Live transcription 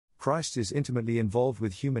Christ is intimately involved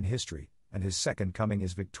with human history, and his second coming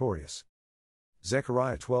is victorious.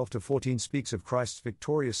 Zechariah 12-14 speaks of Christ's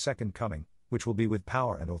victorious second coming, which will be with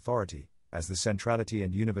power and authority. As the centrality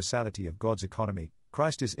and universality of God's economy,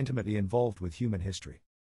 Christ is intimately involved with human history.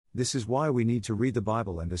 This is why we need to read the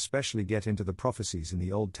Bible and especially get into the prophecies in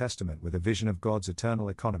the Old Testament with a vision of God's eternal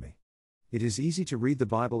economy. It is easy to read the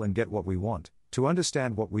Bible and get what we want, to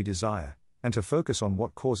understand what we desire, and to focus on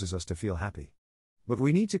what causes us to feel happy. But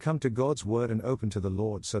we need to come to God's Word and open to the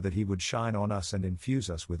Lord so that He would shine on us and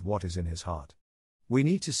infuse us with what is in His heart. We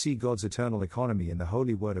need to see God's eternal economy in the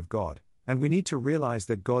Holy Word of God, and we need to realize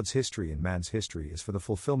that God's history and man's history is for the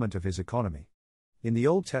fulfillment of His economy. In the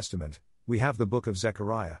Old Testament, we have the book of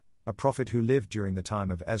Zechariah, a prophet who lived during the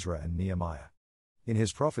time of Ezra and Nehemiah. In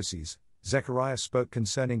his prophecies, Zechariah spoke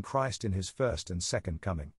concerning Christ in his first and second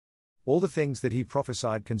coming. All the things that he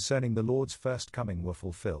prophesied concerning the Lord's first coming were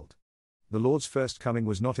fulfilled. The Lord's first coming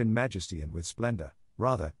was not in majesty and with splendor,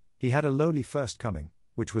 rather, he had a lowly first coming,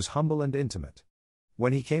 which was humble and intimate.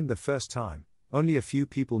 When he came the first time, only a few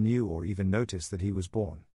people knew or even noticed that he was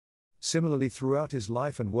born. Similarly, throughout his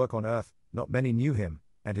life and work on earth, not many knew him,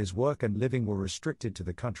 and his work and living were restricted to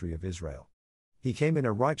the country of Israel. He came in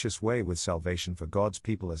a righteous way with salvation for God's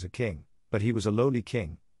people as a king, but he was a lowly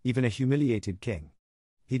king, even a humiliated king.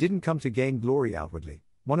 He didn't come to gain glory outwardly.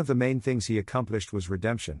 One of the main things he accomplished was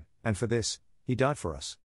redemption, and for this, he died for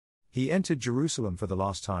us. He entered Jerusalem for the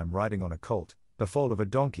last time riding on a colt, the foal of a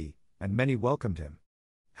donkey, and many welcomed him.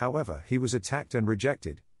 However, he was attacked and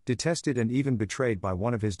rejected, detested and even betrayed by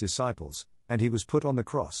one of his disciples, and he was put on the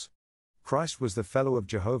cross. Christ was the fellow of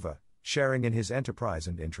Jehovah, sharing in his enterprise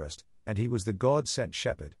and interest, and he was the God-sent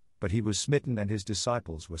shepherd, but he was smitten and his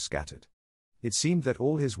disciples were scattered. It seemed that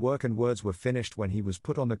all his work and words were finished when he was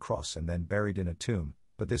put on the cross and then buried in a tomb,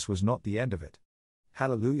 but this was not the end of it.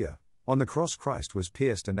 Hallelujah! On the cross Christ was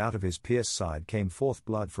pierced, and out of his pierced side came forth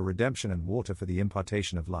blood for redemption and water for the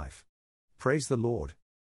impartation of life. Praise the Lord!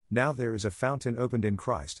 Now there is a fountain opened in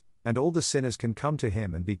Christ, and all the sinners can come to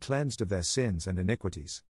him and be cleansed of their sins and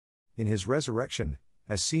iniquities. In his resurrection,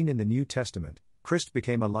 as seen in the New Testament, Christ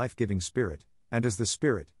became a life-giving Spirit, and as the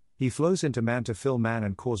Spirit, he flows into man to fill man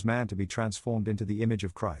and cause man to be transformed into the image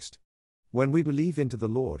of Christ. When we believe into the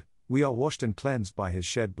Lord, we are washed and cleansed by his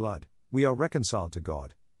shed blood, we are reconciled to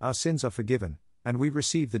God, our sins are forgiven, and we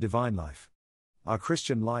receive the divine life. Our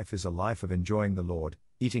Christian life is a life of enjoying the Lord,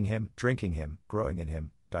 eating him, drinking him, growing in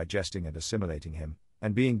him, digesting and assimilating him,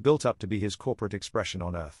 and being built up to be his corporate expression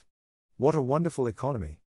on earth. What a wonderful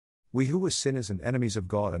economy! We who were sinners and enemies of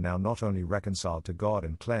God are now not only reconciled to God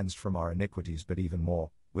and cleansed from our iniquities, but even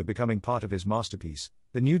more, we're becoming part of his masterpiece,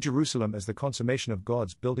 the New Jerusalem, as the consummation of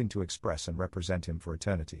God's building to express and represent him for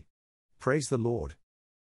eternity. Praise the Lord!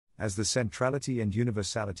 As the centrality and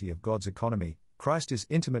universality of God's economy, Christ is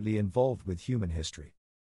intimately involved with human history.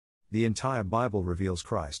 The entire Bible reveals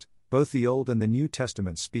Christ. Both the Old and the New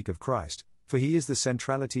Testaments speak of Christ, for he is the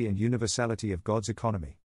centrality and universality of God's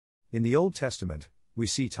economy. In the Old Testament, we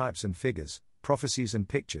see types and figures, prophecies and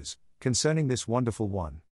pictures, concerning this wonderful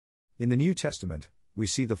one. In the New Testament, we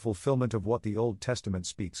see the fulfillment of what the Old Testament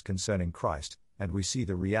speaks concerning Christ, and we see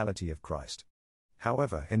the reality of Christ.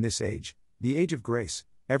 However, in this age, the age of grace,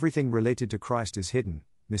 everything related to Christ is hidden,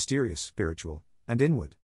 mysterious, spiritual, and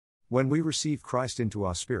inward. When we receive Christ into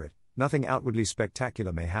our spirit, nothing outwardly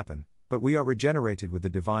spectacular may happen, but we are regenerated with the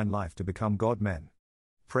divine life to become God-men.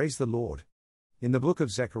 Praise the Lord! In the book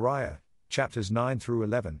of Zechariah, chapters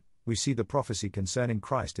 9-11, we see the prophecy concerning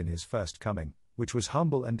Christ in his first coming, which was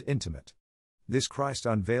humble and intimate. This Christ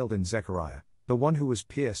unveiled in Zechariah, the one who was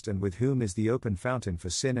pierced and with whom is the open fountain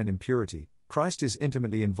for sin and impurity. Christ is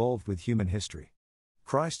intimately involved with human history.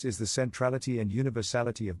 Christ is the centrality and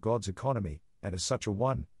universality of God's economy, and as such a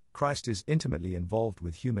one, Christ is intimately involved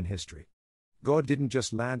with human history. God didn't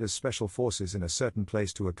just land as special forces in a certain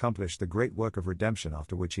place to accomplish the great work of redemption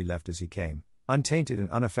after which he left as he came, untainted and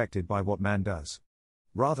unaffected by what man does.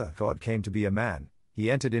 Rather, God came to be a man,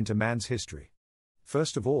 he entered into man's history.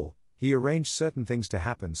 First of all, he arranged certain things to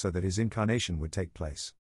happen so that his incarnation would take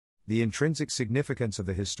place. The intrinsic significance of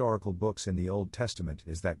the historical books in the Old Testament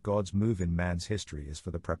is that God's move in man's history is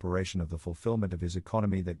for the preparation of the fulfillment of his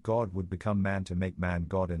economy, that God would become man to make man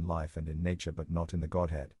God in life and in nature but not in the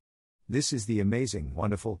Godhead. This is the amazing,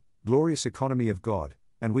 wonderful, glorious economy of God,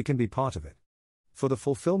 and we can be part of it. For the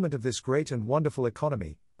fulfillment of this great and wonderful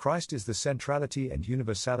economy, Christ is the centrality and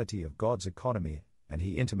universality of God's economy, and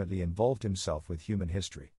he intimately involved himself with human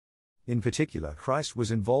history. In particular, Christ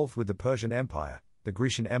was involved with the Persian Empire, the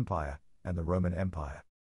Grecian Empire, and the Roman Empire.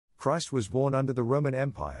 Christ was born under the Roman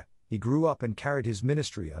Empire, he grew up and carried his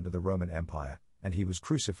ministry under the Roman Empire, and he was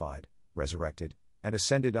crucified, resurrected, and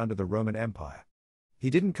ascended under the Roman Empire. He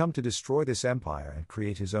didn't come to destroy this empire and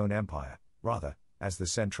create his own empire, rather, as the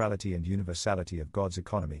centrality and universality of God's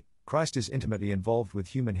economy, Christ is intimately involved with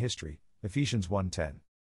human history, Ephesians 1:10.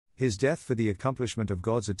 His death for the accomplishment of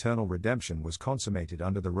God's eternal redemption was consummated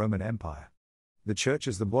under the Roman Empire. The Church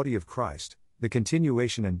as the body of Christ, the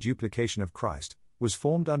continuation and duplication of Christ, was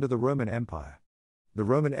formed under the Roman Empire. The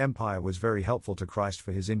Roman Empire was very helpful to Christ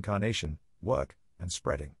for his incarnation, work, and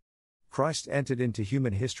spreading. Christ entered into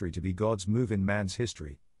human history to be God's move in man's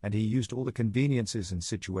history, and he used all the conveniences and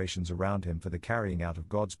situations around him for the carrying out of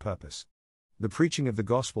God's purpose. The preaching of the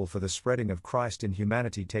gospel for the spreading of Christ in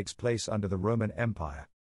humanity takes place under the Roman Empire.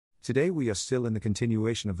 Today we are still in the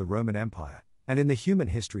continuation of the Roman Empire, and in the human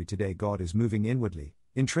history today God is moving inwardly,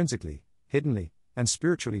 intrinsically, hiddenly, and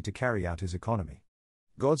spiritually to carry out his economy.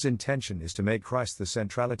 God's intention is to make Christ the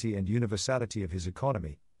centrality and universality of his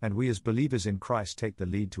economy, and we as believers in Christ take the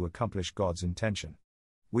lead to accomplish God's intention.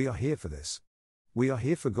 We are here for this. We are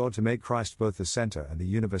here for God to make Christ both the center and the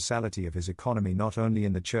universality of his economy, not only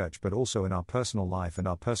in the church but also in our personal life and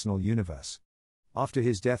our personal universe. After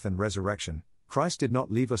his death and resurrection, Christ did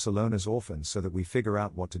not leave us alone as orphans so that we figure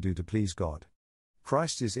out what to do to please God.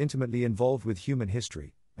 Christ is intimately involved with human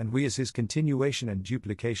history, and we as his continuation and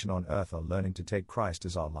duplication on earth are learning to take Christ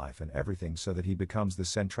as our life and everything so that he becomes the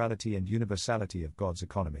centrality and universality of God's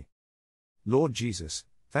economy. Lord Jesus,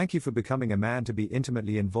 thank you for becoming a man to be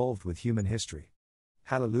intimately involved with human history.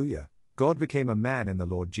 Hallelujah, God became a man in the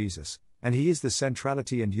Lord Jesus, and he is the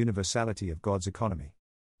centrality and universality of God's economy.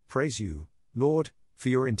 Praise you, Lord, for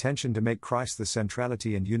your intention to make Christ the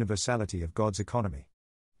centrality and universality of God's economy.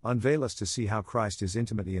 Unveil us to see how Christ is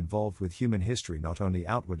intimately involved with human history not only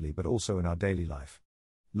outwardly but also in our daily life.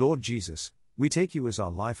 Lord Jesus, we take you as our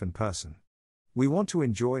life and person. We want to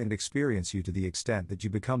enjoy and experience you to the extent that you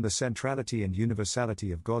become the centrality and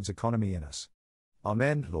universality of God's economy in us.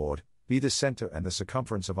 Amen. Lord, be the center and the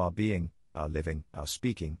circumference of our being, our living, our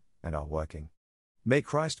speaking, and our working. May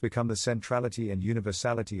Christ become the centrality and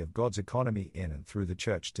universality of God's economy in and through the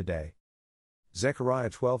church today. Zechariah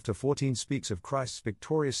 12-14 speaks of Christ's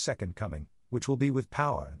victorious second coming, which will be with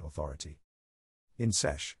power and authority. In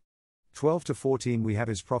Sesh 12-14 we have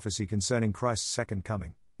his prophecy concerning Christ's second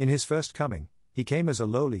coming. In his first coming, he came as a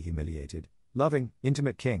lowly, humiliated, loving,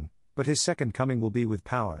 intimate king, but his second coming will be with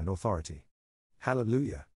power and authority.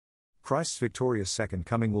 Hallelujah! Christ's victorious second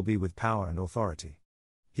coming will be with power and authority.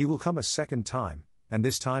 He will come a second time, and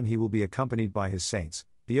this time he will be accompanied by his saints,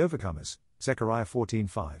 the overcomers, Zechariah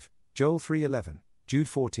 14:5. Joel 3:11, Jude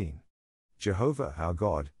 14. Jehovah, our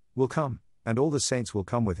God, will come, and all the saints will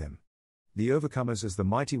come with him. The overcomers as the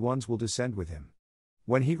mighty ones will descend with him.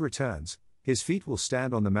 When he returns, his feet will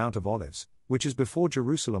stand on the Mount of Olives, which is before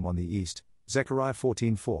Jerusalem on the east, Zechariah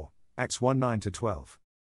 14:4, Acts 1:9-12.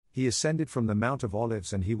 He ascended from the Mount of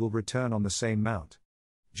Olives and he will return on the same mount.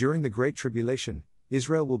 During the Great Tribulation,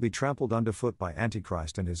 Israel will be trampled underfoot by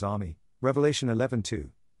Antichrist and his army, Revelation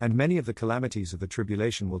 11:2. And many of the calamities of the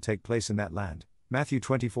tribulation will take place in that land, Matthew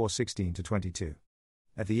 24:16-22.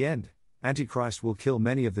 At the end, Antichrist will kill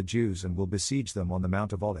many of the Jews and will besiege them on the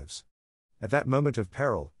Mount of Olives. At that moment of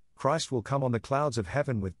peril, Christ will come on the clouds of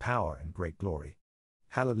heaven with power and great glory.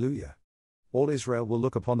 Hallelujah! All Israel will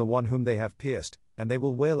look upon the one whom they have pierced, and they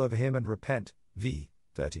will wail over him and repent. V.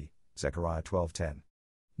 30, Zechariah 12:10.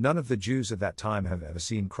 None of the Jews at that time have ever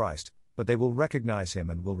seen Christ, but they will recognize him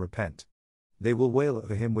and will repent. They will wail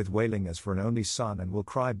over him with wailing as for an only son and will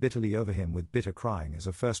cry bitterly over him with bitter crying as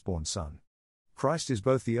a firstborn son. Christ is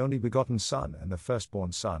both the only begotten Son and the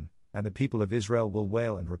firstborn Son, and the people of Israel will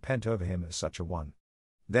wail and repent over him as such a one.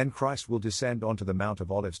 Then Christ will descend onto the Mount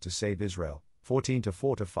of Olives to save Israel,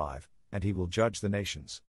 14:4-5, and he will judge the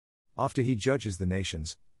nations. After he judges the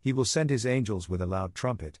nations, he will send his angels with a loud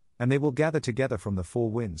trumpet, and they will gather together from the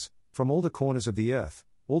four winds, from all the corners of the earth,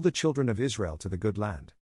 all the children of Israel to the good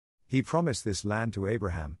land. He promised this land to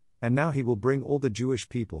Abraham, and now he will bring all the Jewish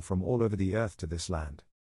people from all over the earth to this land.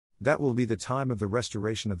 That will be the time of the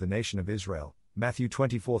restoration of the nation of Israel, Matthew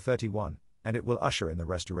 24:31, and it will usher in the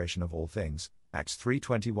restoration of all things, Acts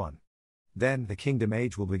 3:21. Then the kingdom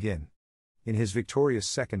age will begin. In his victorious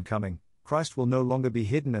second coming, Christ will no longer be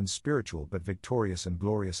hidden and spiritual but victorious and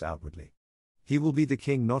glorious outwardly. He will be the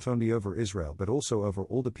king not only over Israel but also over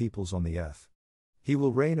all the peoples on the earth. He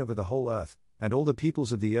will reign over the whole earth, and all the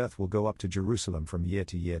peoples of the earth will go up to Jerusalem from year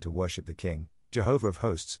to year to worship the King, Jehovah of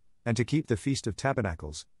hosts, and to keep the Feast of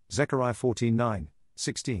Tabernacles, Zechariah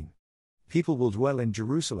 14:9-16. People will dwell in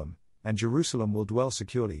Jerusalem, and Jerusalem will dwell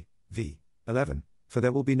securely, v. 11, for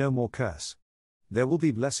there will be no more curse. There will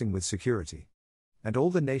be blessing with security. And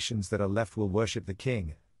all the nations that are left will worship the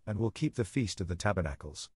King, and will keep the Feast of the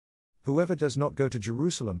Tabernacles. Whoever does not go to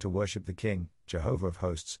Jerusalem to worship the King, Jehovah of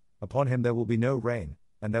hosts, upon him there will be no rain,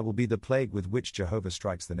 and there will be the plague with which Jehovah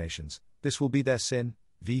strikes the nations. This will be their sin.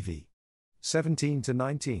 VV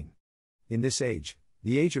 17-19. In this age,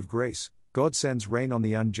 the age of grace, God sends rain on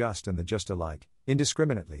the unjust and the just alike,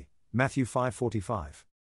 indiscriminately. Matthew 5:45.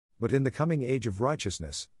 But in the coming age of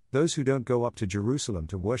righteousness, those who don't go up to Jerusalem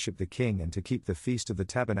to worship the King and to keep the Feast of the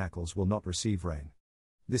Tabernacles will not receive rain.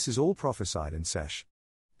 This is all prophesied in Sesh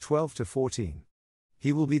 12-14.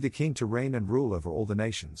 He will be the king to reign and rule over all the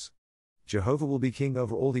nations. Jehovah will be king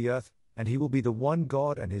over all the earth, and he will be the one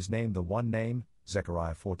God and his name the one name.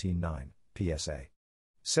 Zechariah 14:9, PSA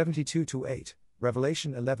 72-8,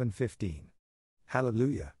 Revelation 11:15.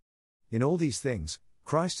 Hallelujah. In all these things,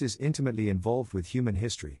 Christ is intimately involved with human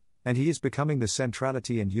history, and he is becoming the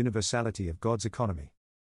centrality and universality of God's economy.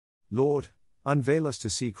 Lord, unveil us to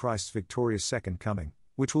see Christ's victorious second coming,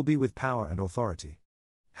 which will be with power and authority.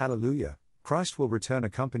 Hallelujah. Christ will return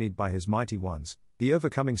accompanied by his mighty ones, the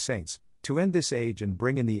overcoming saints, to end this age and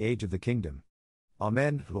bring in the age of the kingdom.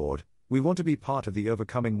 Amen. Lord, we want to be part of the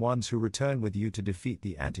overcoming ones who return with you to defeat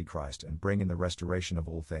the Antichrist and bring in the restoration of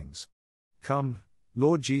all things. Come,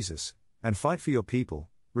 Lord Jesus, and fight for your people,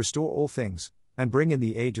 restore all things, and bring in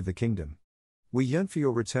the age of the kingdom. We yearn for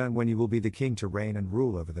your return when you will be the king to reign and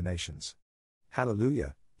rule over the nations.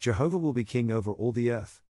 Hallelujah. Jehovah will be king over all the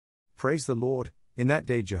earth. Praise the Lord. In that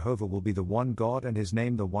day Jehovah will be the one God and his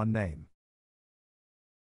name the one name.